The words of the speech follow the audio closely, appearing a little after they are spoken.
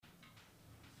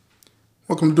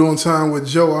Welcome to Doing Time with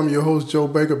Joe. I'm your host, Joe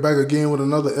Baker, back again with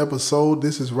another episode.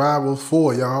 This is Rivals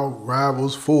 4, y'all.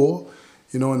 Rivals 4.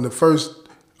 In the first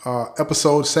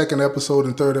episode, second episode,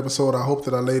 and third episode, I hope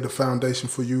that I laid the foundation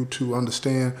for you to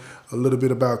understand a little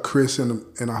bit about Chris,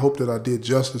 and I hope that I did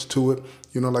justice to it.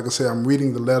 Like I say, I'm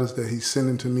reading the letters that he's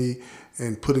sending to me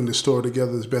and putting the story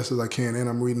together as best as I can, and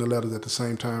I'm reading the letters at the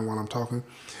same time while I'm talking.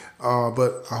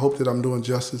 But I hope that I'm doing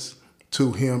justice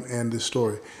to him and this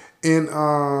story. In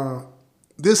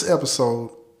this episode,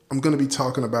 I'm going to be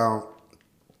talking about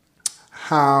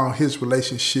how his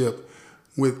relationship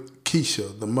with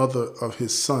Keisha, the mother of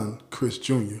his son, Chris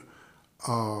Jr.,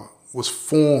 was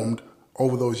formed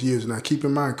over those years. Now, keep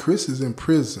in mind, Chris is in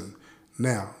prison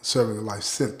now, serving a life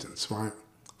sentence, right,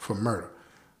 for murder.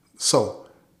 So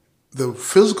the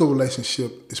physical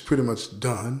relationship is pretty much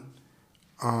done.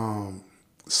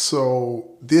 So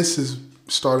this is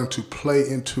starting to play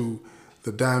into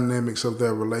the dynamics of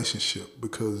their relationship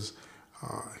because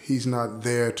he's not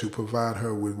there to provide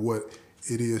her with what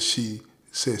it is she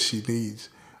says she needs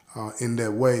in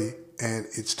that way, and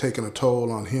it's taking a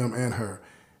toll on him and her,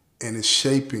 and it's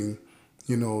shaping,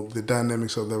 the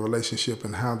dynamics of their relationship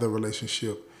and how their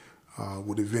relationship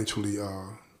would eventually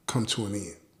come to an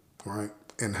end, right?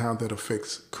 And how that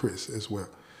affects Chris as well.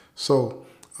 So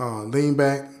lean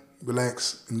back,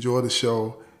 relax, enjoy the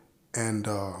show, and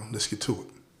let's get to it.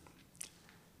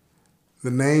 The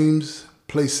names,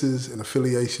 places, and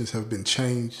affiliations have been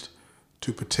changed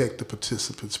to protect the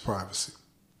participants' privacy.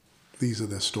 These are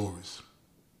their stories.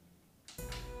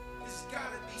 There's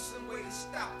gotta be some way to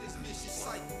stop this vicious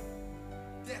cycle.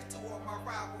 Death to all my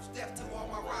rivals, death to all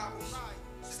my rivals.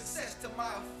 Success to my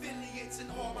affiliates and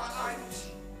all my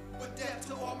idols. But death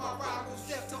to all my rivals,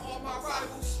 death to all my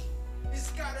rivals.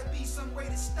 There's gotta be some way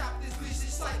to stop this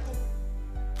vicious cycle.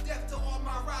 Death to all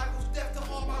my rivals, death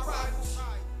to all my rivals.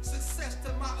 Success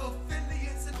to my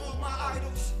affiliates and all my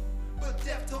idols. But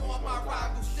death to all my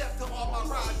rivals, death to all my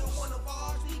rivals. One of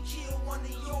ours, we kill one of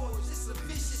yours. It's a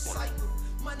vicious cycle.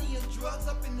 Money and drugs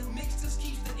up in the mix just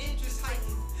keeps the interest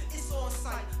hiking. It's on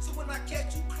sight, so when I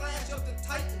catch you, clash of the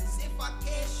titans. If I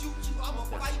can't shoot you, I'ma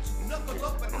fight you, knuckle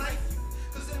up and knife you.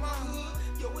 Cause in my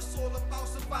hood, yo, it's all about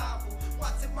survival.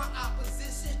 Watching my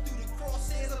opposition through the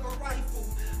crosshairs of a rifle.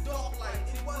 Dog light,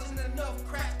 it wasn't enough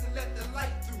cracks to let the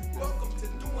light through. Welcome to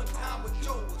Doing Time with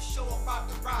Joe, a show about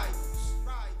the rivals.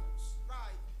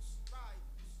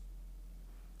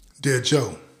 Dear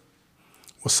Joe,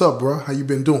 what's up, bro? How you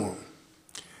been doing?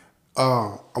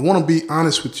 I want to be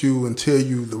honest with you and tell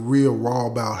you the real raw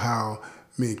about how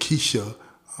me and Keisha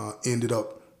ended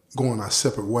up going our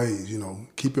separate ways.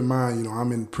 Keep in mind,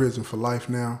 I'm in prison for life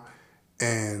now,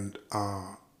 and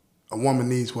a woman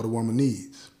needs what a woman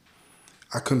needs.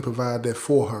 I couldn't provide that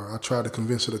for her. I tried to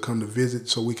convince her to come to visit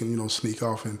so we can, sneak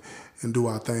off and do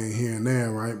our thing here and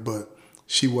there, right? But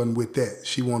she wasn't with that.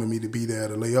 She wanted me to be there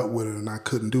to lay up with her, and I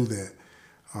couldn't do that.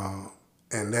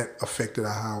 And that affected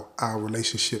how our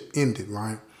relationship ended,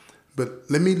 right? But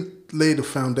let me lay the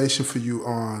foundation for you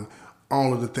on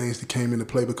all of the things that came into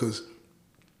play, because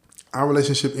our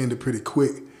relationship ended pretty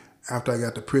quick after I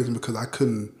got to prison because I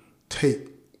couldn't take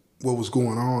what was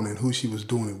going on and who she was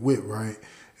doing it with, right?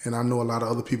 And I know a lot of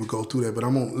other people go through that, but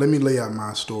let me lay out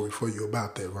my story for you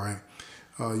about that, right?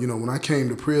 When I came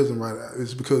to prison, right,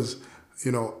 it's because,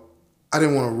 I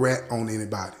didn't want to rat on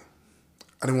anybody.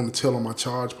 I didn't want to tell on my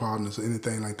charge partners or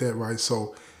anything like that, right?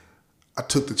 So I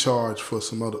took the charge for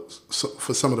some of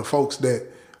the folks that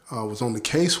was on the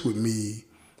case with me,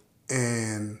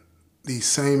 and these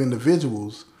same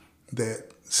individuals that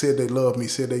said they loved me,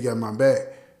 said they got my back,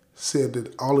 said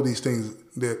that all of these things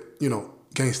that,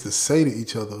 gangsters say to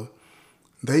each other,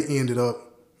 they ended up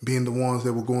being the ones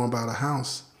that were going by the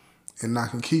house and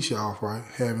knocking Keisha off, right?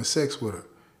 Having sex with her.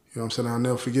 You know what I'm saying? I'll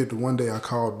never forget the one day I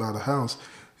called by the house,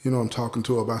 I'm talking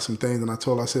to her about some things, and I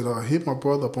told her, I said, hit my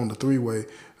brother up on the three-way.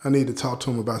 I need to talk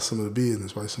to him about some of the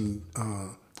business, right? Some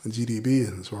GD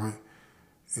business, right?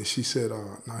 And she said,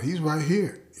 no, he's right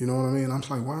here. You know what I mean? I'm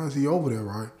like, why is he over there,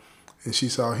 right? And she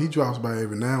said, he drops by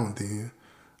every now and then.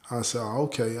 I said,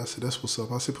 okay. I said, that's what's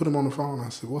up. I said, put him on the phone. I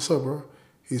said, what's up, bro?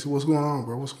 He said, what's going on,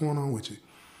 bro? What's going on with you?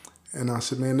 And I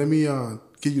said, man, let me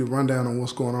give you the rundown on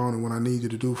what's going on and what I need you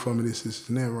to do for me, this,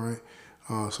 and that, right?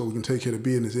 So we can take care of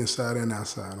business inside and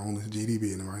outside on this GD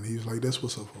business, right? And he was like, that's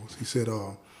what's up, folks. He said,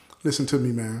 listen to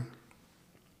me, man.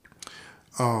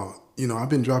 I've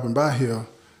been dropping by here,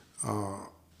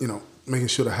 making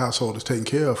sure the household is taken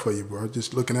care of for you, bro.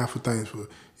 Just looking out for things for,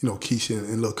 Keisha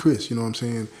and little Chris, you know what I'm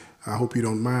saying? I hope you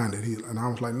don't mind it. And I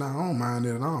was like, nah, I don't mind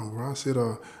it at all, bro. I said,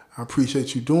 I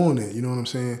appreciate you doing that, you know what I'm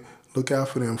saying? Look out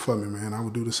for them for me, man. I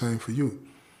would do the same for you.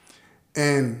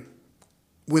 And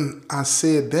when I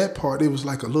said that part, it was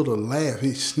like a little laugh.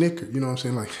 He snickered, you know what I'm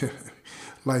saying? Like,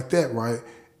 like that, right?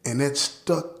 And that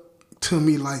stuck to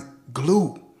me like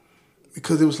glue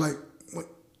because it was like,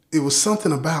 it was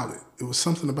something about it. It was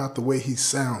something about the way he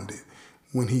sounded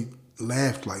when he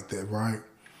laughed like that, right?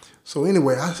 So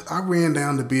anyway, I ran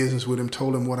down the business with him,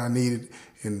 told him what I needed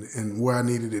and where I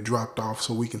needed it dropped off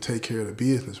so we can take care of the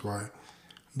business, right?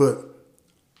 But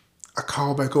I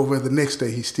called back over the next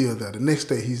day, he's still there. The next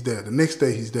day, he's there. The next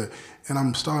day, he's there. And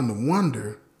I'm starting to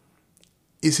wonder,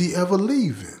 is he ever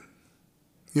leaving?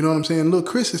 You know what I'm saying? Look,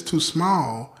 Chris is too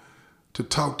small to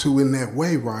talk to in that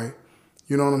way, right?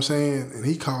 You know what I'm saying? And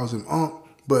he calls him Unc.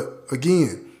 But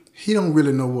again, he don't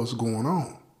really know what's going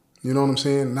on. You know what I'm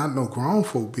saying? Not no grown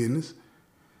folk business.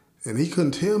 And he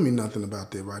couldn't tell me nothing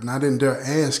about that, right? And I didn't dare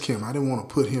ask him. I didn't want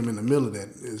to put him in the middle of that,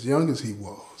 as young as he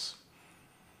was.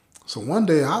 So one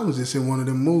day I was just in one of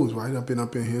them moods, right? I've been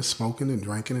up in here smoking and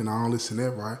drinking and all this and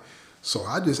that, right? So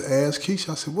I just asked Keisha,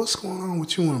 I said, what's going on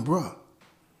with you and bruh?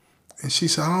 And she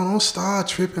said, don't start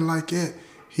tripping like that.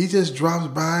 He just drops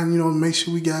by and, make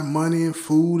sure we got money and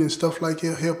food and stuff like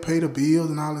that, help pay the bills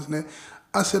and all this and that.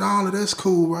 I said, all of that's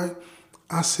cool, right?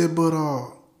 I said, but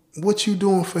what you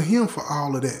doing for him for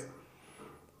all of that?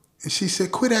 And she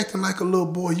said, quit acting like a little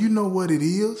boy. You know what it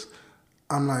is.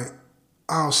 I'm like,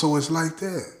 oh, so it's like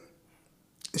that.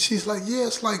 And she's like, yeah,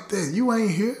 it's like that. You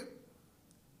ain't here.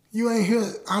 You ain't here.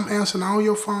 I'm answering all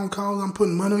your phone calls. I'm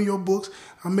putting money on your books.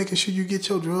 I'm making sure you get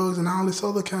your drugs and all this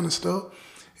other kind of stuff.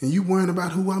 And you worrying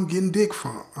about who I'm getting dick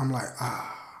from. I'm like,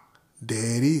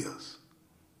 there it is.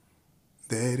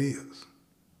 There it is.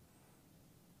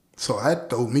 So that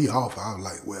threw me off. I was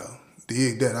like, well,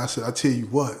 dig that. I said, I tell you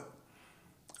what,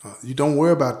 you don't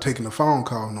worry about taking the phone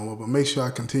call no more, but make sure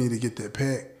I continue to get that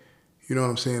pack. You know what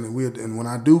I'm saying? And when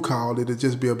I do call, it'll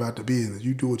just be about the business.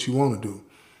 You do what you want to do.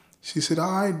 She said,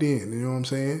 all right then, you know what I'm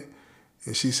saying?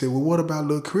 And she said, well, what about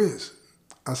little Chris?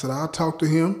 I said, I'll talk to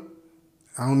him.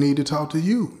 I don't need to talk to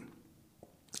you.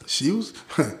 She was,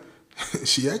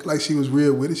 she acted like she was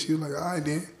real with it. She was like, all right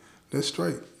then, that's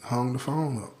straight. Hung the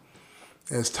phone up.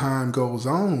 As time goes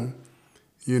on,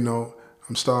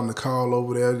 I'm starting to call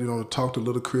over there, to talk to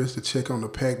little Chris, to check on the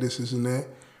pack, this and that.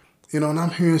 And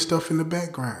I'm hearing stuff in the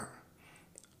background.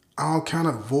 All kind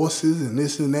of voices and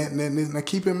this and that and that and this. Now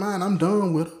keep in mind, I'm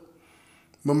done with her,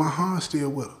 but my heart's still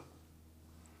with her.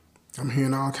 I'm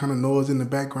hearing all kind of noise in the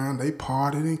background. They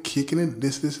partying and kicking it,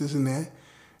 this and that.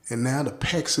 And now the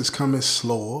packs is coming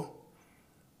slower.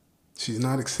 She's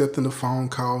not accepting the phone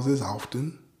calls as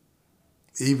often.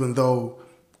 Even though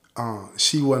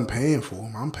she wasn't paying for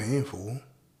them, I'm paying for them.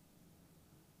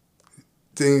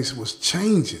 Things was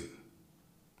changing.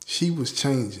 She was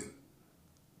changing.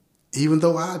 Even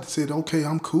though I said, okay,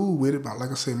 I'm cool with it, but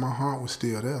like I said, my heart was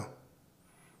still there.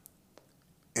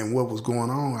 And what was going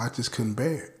on, I just couldn't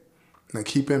bear it. Now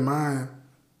keep in mind,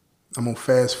 I'm going to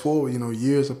fast forward,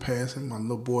 years are passing. My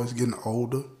little boy's getting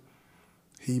older.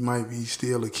 He might be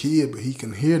still a kid, but he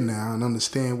can hear now and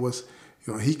understand what's,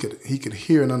 he could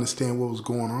hear and understand what was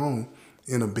going on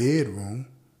in a bedroom.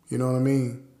 You know what I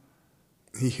mean?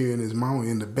 He hearing his mama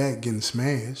in the back getting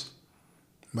smashed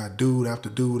by dude after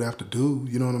dude after dude.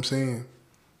 You know what I'm saying?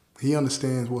 He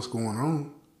understands what's going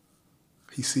on.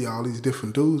 He see all these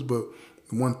different dudes, but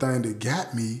the one thing that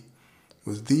got me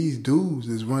was these dudes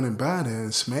that's running by there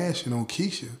and smashing on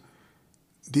Keisha.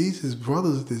 These is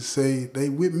brothers that say they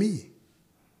with me.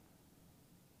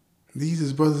 These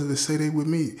is brothers that say they with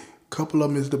me. A couple of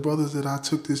them is the brothers that I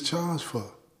took this charge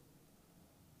for.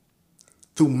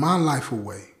 Threw my life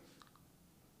away.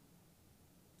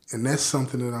 And that's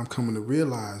something that I'm coming to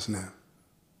realize now.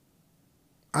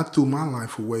 I threw my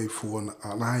life away for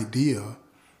an idea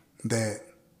that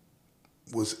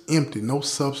was empty, no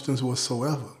substance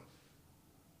whatsoever.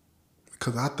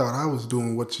 Because I thought I was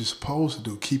doing what you're supposed to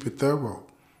do, keep it thorough.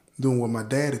 Doing what my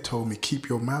daddy told me, keep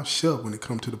your mouth shut when it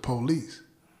comes to the police.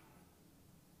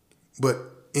 But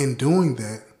in doing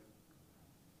that,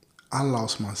 I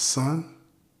lost my son.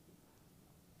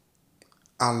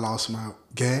 I lost my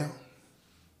gal.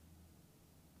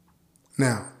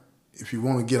 Now, if you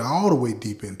want to get all the way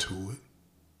deep into it,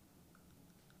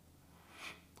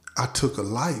 I took a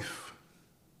life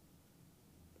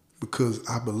because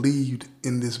I believed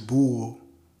in this bull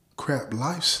crap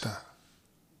lifestyle.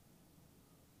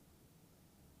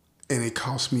 And it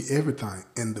cost me everything.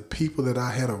 And the people that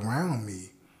I had around me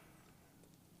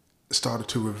started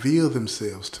to reveal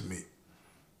themselves to me.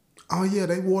 Oh yeah,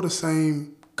 they wore the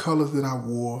same colors that I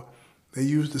wore. They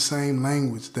used the same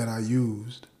language that I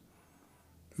used.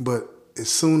 But as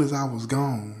soon as I was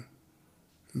gone,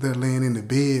 they're laying in the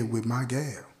bed with my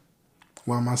gal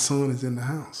while my son is in the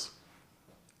house.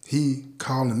 he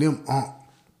calling them aunt.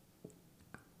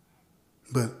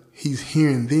 But he's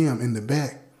hearing them in the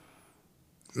back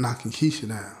knocking Keisha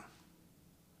down,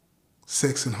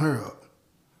 sexing her up.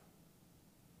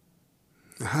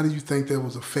 Now, how do you think that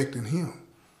was affecting him?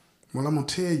 Well, I'm going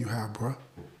to tell you how, bro.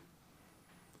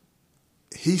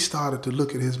 He started to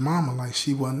look at his mama like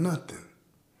she wasn't nothing,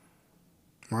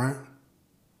 right?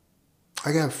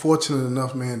 I got fortunate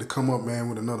enough, man, to come up, man,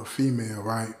 with another female,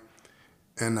 right?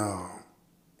 And I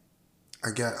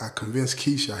convinced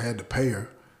Keisha I had to pay her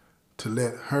to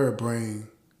let her bring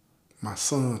my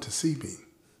son to see me.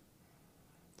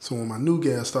 So when my new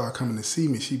gal started coming to see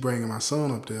me, she bringing my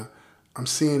son up there, I'm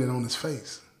seeing it on his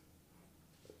face.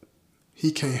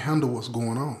 He can't handle what's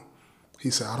going on. He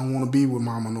said, I don't want to be with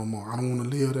mama no more. I don't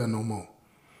want to live there no more.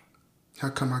 How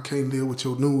come I can't live with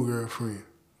your new girlfriend?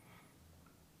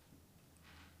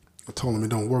 I told him it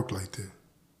don't work like that.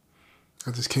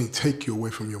 I just can't take you away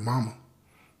from your mama.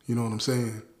 You know what I'm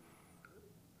saying?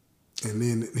 And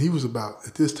then he was about,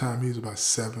 at this time, he was about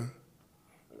 7.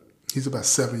 He's about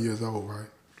 7 years old, right?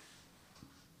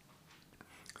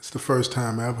 It's the first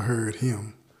time I ever heard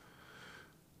him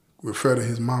refer to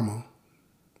his mama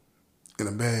in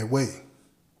a bad way.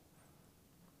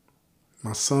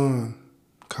 My son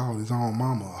called his own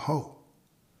mama a hoe.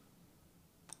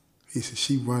 He said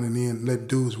she running in, let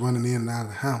dudes running in and out of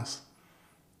the house,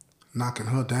 knocking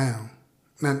her down.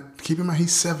 Now, keep in mind,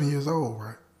 he's 7 years old,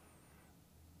 right?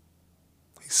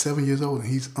 He's 7 years old, and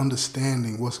he's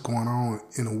understanding what's going on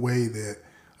in a way that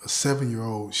a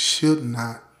 7-year-old should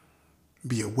not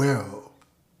be aware of.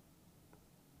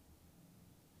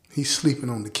 He's sleeping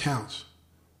on the couch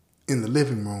in the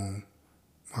living room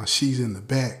while she's in the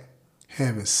back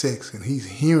having sex, and he's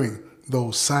hearing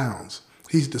those sounds.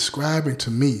 He's describing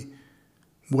to me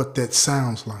what that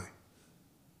sounds like.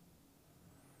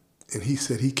 And he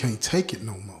said he can't take it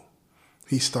no more.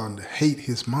 He's starting to hate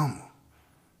his mama.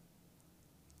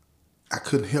 I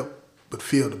couldn't help but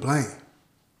feel the blame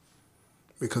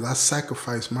because I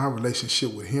sacrificed my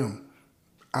relationship with him.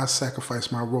 I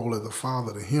sacrificed my role as a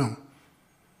father to him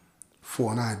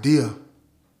for an idea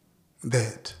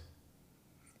that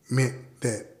meant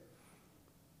that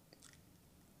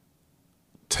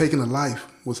taking a life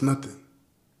was nothing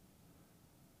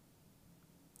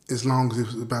as long as it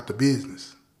was about the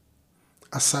business.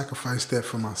 I sacrificed that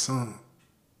for my son.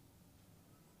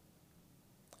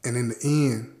 And in the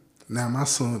end, now my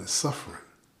son is suffering.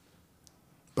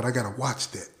 But I got to watch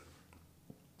that.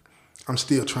 I'm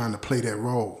still trying to play that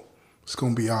role. It's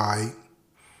going to be all right.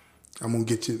 I'm going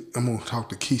to talk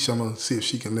to Keisha. I'm going to see if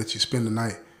she can let you spend the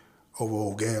night over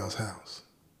old gal's house.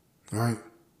 Right?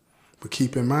 But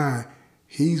keep in mind,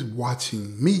 he's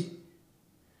watching me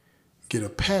get a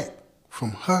pack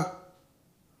from her.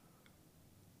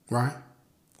 Right?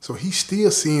 So he's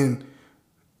still seeing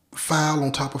file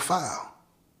on top of file.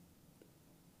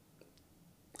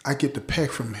 I get the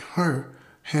pack from her,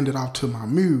 hand it off to my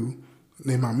mule,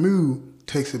 then my mule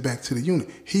takes it back to the unit.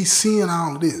 He's seeing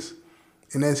all of this.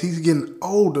 And as he's getting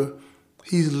older,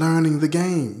 he's learning the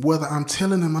game, whether I'm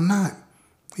telling him or not.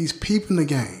 He's peeping the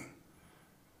game.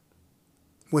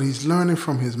 What he's learning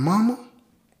from his mama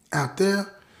out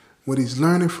there, what he's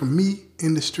learning from me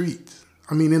in the streets,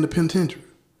 in the penitentiary.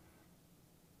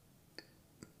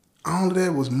 All of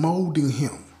that was molding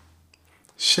him,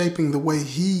 shaping the way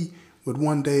he would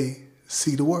one day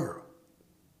see the world.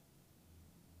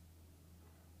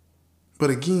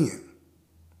 But again,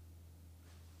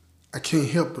 I can't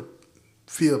help but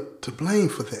feel to blame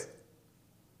for that.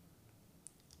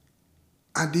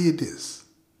 I did this.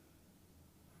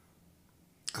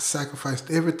 I sacrificed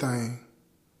everything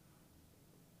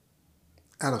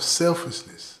out of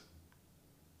selfishness,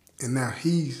 and now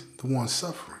he's the one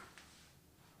suffering.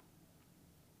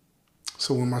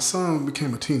 So when my son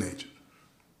became a teenager,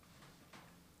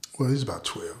 well, he was about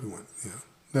 12. He went,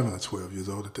 11 or 12 years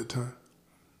old at that time.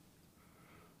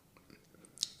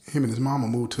 Him and his mama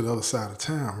moved to the other side of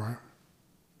town, right?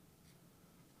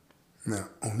 Now,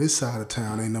 on this side of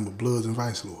town, ain't nothing but Bloods and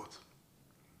Vice Lords.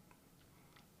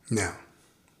 Now,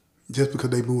 just because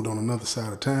they moved on another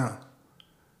side of town,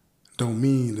 don't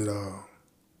mean that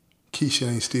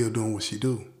Keisha ain't still doing what she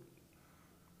do.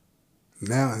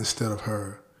 Now, instead of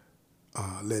her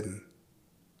letting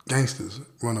gangsters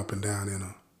run up and down in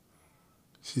her,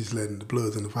 she's letting the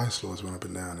Bloods and the Vice Lords run up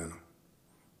and down in her.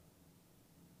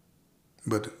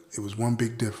 But it was one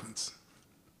big difference.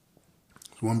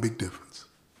 It was one big difference.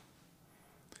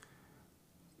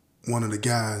 One of the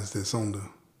guys that's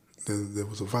that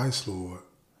was a Vice Lord,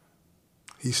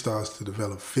 he starts to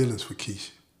develop feelings for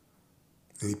Keisha.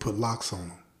 And he put locks on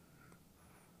him.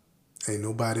 Ain't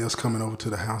nobody else coming over to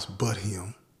the house but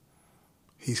him.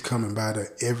 He's coming by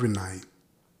there every night,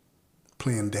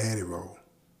 playing daddy role,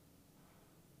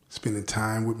 spending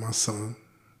time with my son,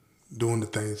 doing the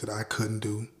things that I couldn't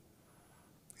do.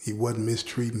 He wasn't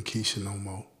mistreating Keisha no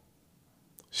more.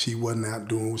 She wasn't out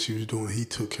doing what she was doing. He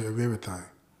took care of everything.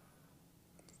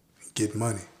 Get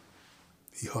money.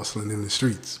 He hustling in the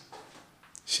streets.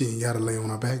 She ain't got to lay on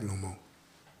her back no more,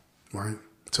 right?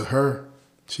 To her,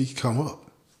 she can come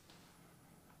up.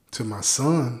 To my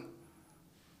son,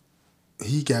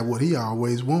 he got what he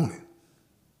always wanted,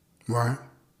 right?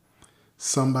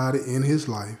 Somebody in his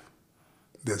life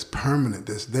that's permanent,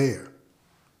 that's there.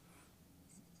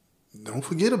 Don't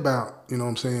forget about, you know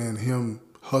what I'm saying, him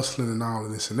hustling and all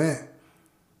of this and that.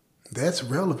 That's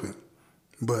relevant.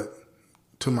 But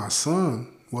to my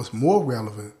son, what's more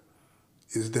relevant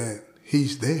is that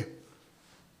he's there.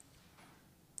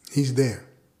 He's there.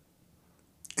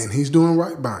 And he's doing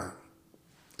right by him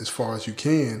as far as you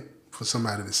can for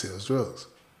somebody that sells drugs.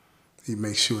 He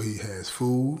makes sure he has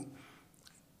food,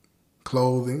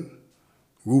 clothing,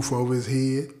 roof over his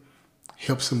head,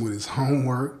 helps him with his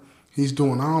homework. He's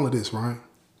doing all of this, right?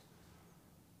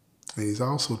 And he's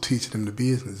also teaching him the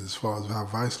business as far as how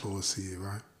Vice Lord see it,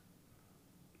 right?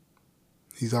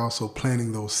 He's also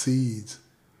planting those seeds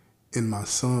in my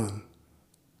son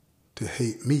to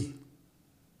hate me.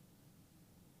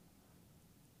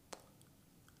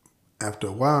 After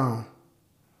a while,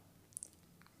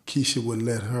 Keisha wouldn't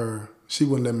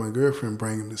let my girlfriend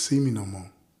bring him to see me no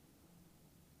more.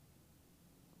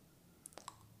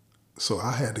 So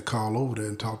I had to call over there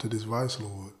and talk to this Vice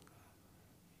Lord.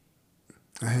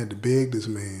 I had to beg this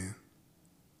man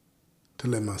to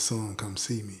let my son come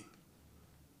see me.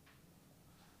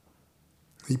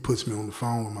 He puts me on the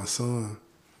phone with my son.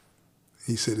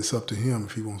 He said it's up to him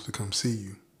if he wants to come see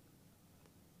you.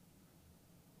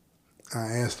 I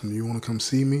asked him, you want to come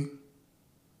see me?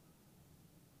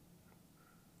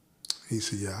 He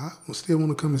said, yeah, I still want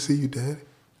to come and see you, Daddy.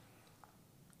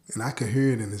 And I could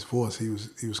hear it in his voice. He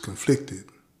was conflicted.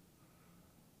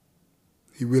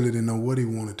 He really didn't know what he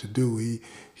wanted to do. He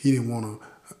didn't want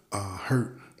to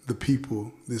hurt the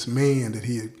people, this man that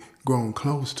he had grown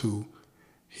close to.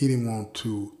 He didn't want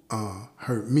to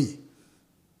hurt me.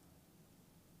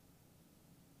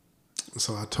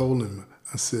 So I told him,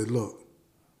 I said, look,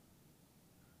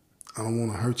 I don't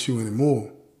want to hurt you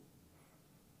anymore.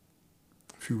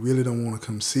 If you really don't want to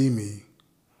come see me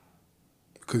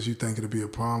because you think it'll be a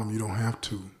problem, you don't have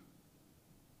to.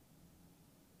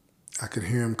 I could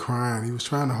hear him crying. He was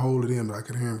trying to hold it in, but I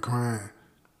could hear him crying.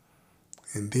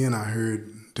 And then I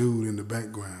heard dude in the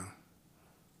background.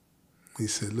 He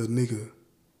said, little nigga,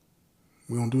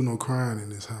 we don't do no crying in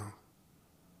this house.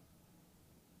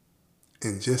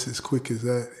 And just as quick as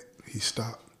that, he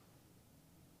stopped.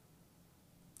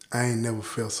 I ain't never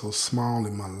felt so small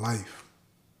in my life.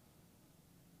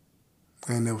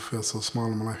 I ain't never felt so small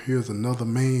in my life. Here's another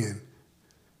man.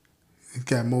 He's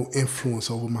got more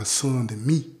influence over my son than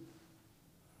me.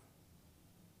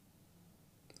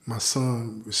 My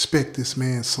son respects this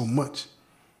man so much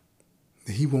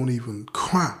that he won't even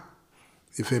cry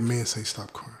if that man say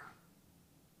stop crying.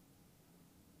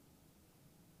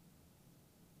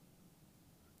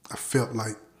 I felt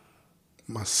like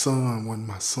my son wasn't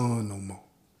my son no more.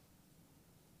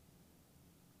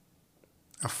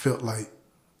 I felt like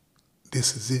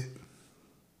this is it.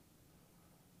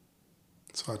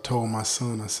 So I told my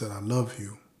son, I said, I love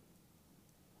you.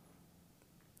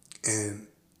 And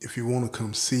if you want to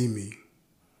come see me,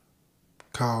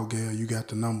 call Gail, you got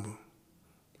the number.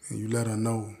 And you let her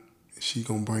know. And she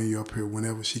gonna bring you up here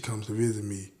whenever she comes to visit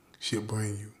me, she'll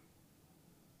bring you.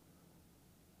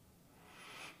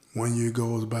 1 year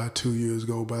goes by, 2 years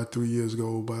go by, 3 years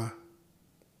go by.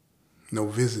 No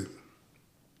visit.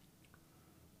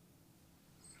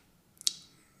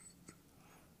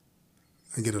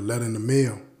 I get a letter in the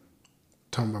mail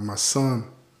talking about my son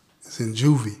is in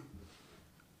juvie.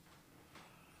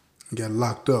 He got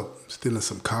locked up, stealing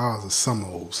some cars or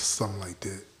something like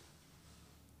that.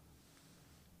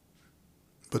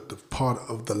 But the part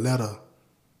of the letter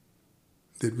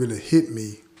that really hit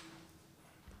me,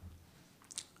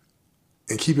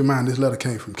 and keep in mind this letter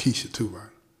came from Keisha too, right?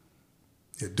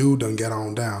 Yeah, dude done got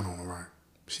on down on her, right?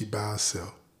 She by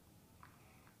herself.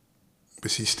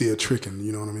 But she's still tricking,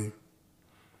 you know what I mean?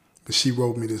 But she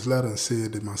wrote me this letter and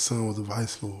said that my son was a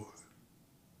Vice Lord.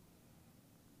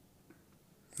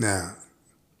 Now,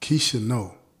 Keisha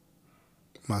know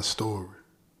my story.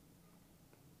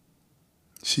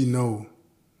 She know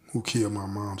who killed my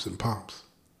moms and pops.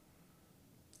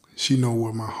 She know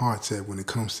where my heart's at when it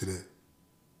comes to that.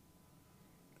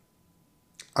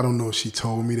 I don't know if she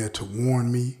told me that to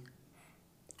warn me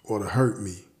or to hurt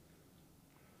me.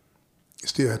 it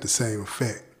still had the same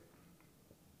effect.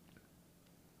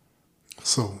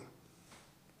 So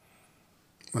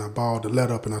when I balled the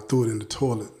letter up and I threw it in the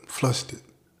toilet, flushed it,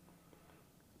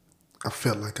 I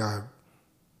felt like I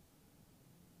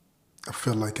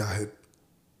had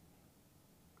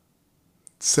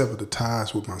severed the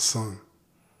ties with my son.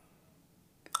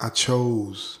 I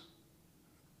chose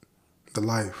the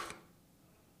life,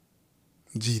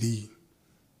 GD,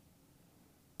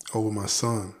 over my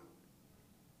son.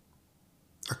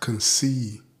 I couldn't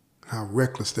see how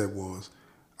reckless that was.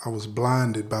 I was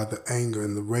blinded by the anger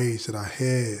and the rage that I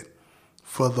had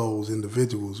for those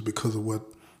individuals because of what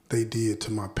they did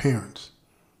to my parents.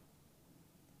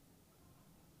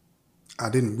 I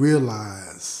didn't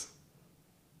realize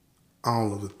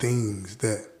all of the things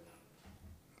that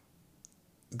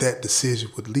decision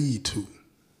would lead to.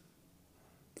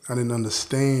 I didn't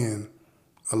understand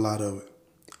a lot of it.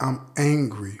 I'm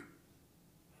angry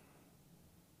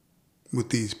with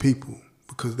these people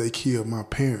because they killed my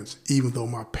parents, even though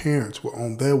my parents were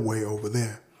on their way over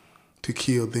there to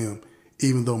kill them,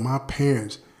 even though my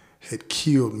parents had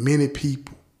killed many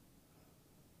people,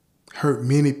 hurt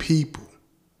many people.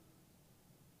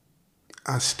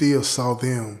 I still saw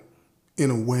them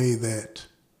in a way that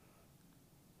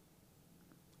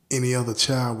any other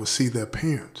child would see their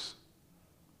parents.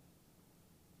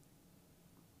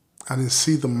 I didn't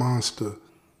see the monster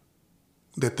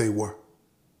that they were.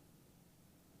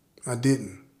 I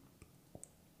didn't.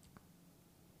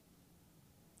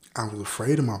 I was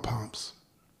afraid of my pops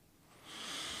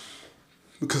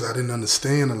because I didn't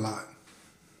understand a lot.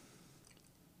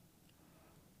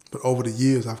 But over the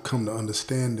years, I've come to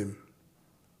understand him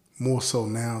more so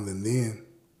now than then.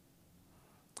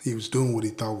 He was doing what he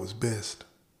thought was best.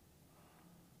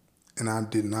 And I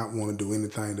did not want to do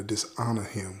anything to dishonor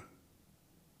him,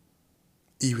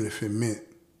 even if it meant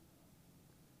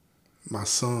my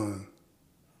son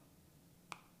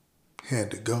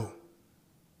had to go,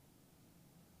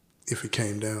 if it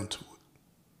came down to it.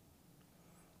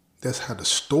 That's how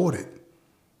distorted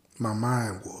my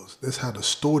mind was. That's how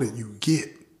distorted you get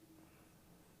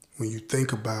when you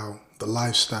think about the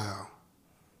lifestyle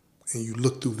and you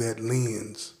look through that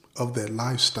lens of that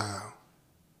lifestyle.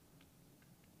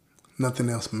 Nothing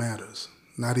else matters,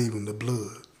 not even the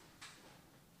blood.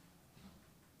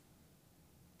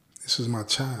 This is my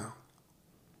child.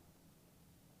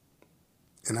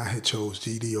 And I had chose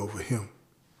GD over him.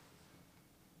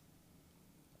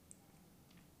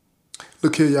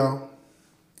 Look here, y'all.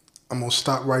 I'm going to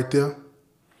stop right there.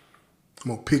 I'm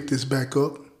going to pick this back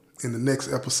up in the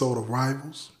next episode of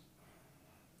Rivals.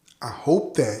 I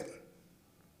hope that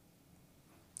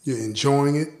you're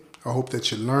enjoying it. I hope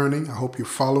that you're learning. I hope you're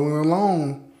following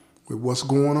along with what's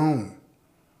going on.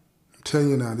 I'm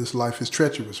telling you now, this life is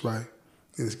treacherous, right?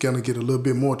 And it's going to get a little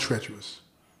bit more treacherous.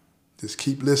 Just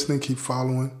keep listening, keep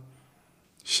following.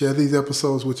 Share these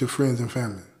episodes with your friends and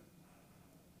family.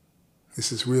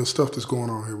 This is real stuff that's going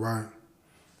on here, right?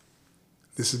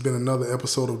 This has been another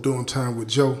episode of Doing Time with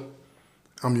Joe.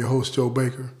 I'm your host, Joe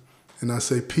Baker, and I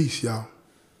say peace, y'all.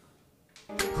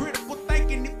 Critical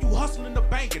thinking if you hustling the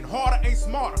banking, harder ain't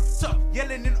smarter. Tough,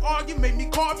 yelling and argue, made me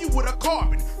carve you with a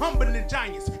carbon. Humbling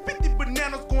giants, 50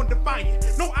 bananas going defiant.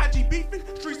 No IG beefing,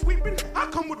 street sweeping, I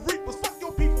come with reapers. Fuck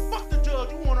your people, fuck the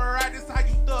judge. You wanna ride this how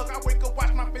you thug. I wake up,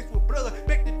 wash my face with blood,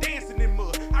 back to dancing in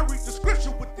mud. I read the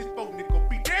scripture with this folk nigga.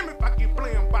 Be damn if I get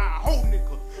blamed by a whole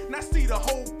nigga. Now see the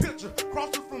whole picture,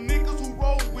 crossing from niggas who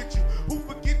roll with you, who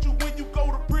forget you when you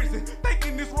go to prison.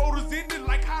 Thinking this road is ending,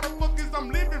 like how the fuck is I'm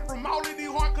living from all of these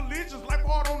hard collisions. Life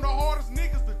hard on the hardest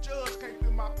niggas, the judge can't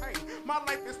feel my pain. My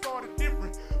life has started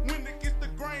different. When it gets the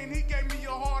grain, he gave me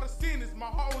a harder sentence. My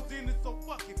heart was in it, so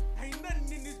fuck it. Ain't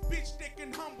nothing in this bitch that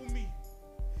can humble me.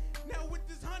 Now with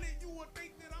this 100, you would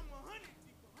think that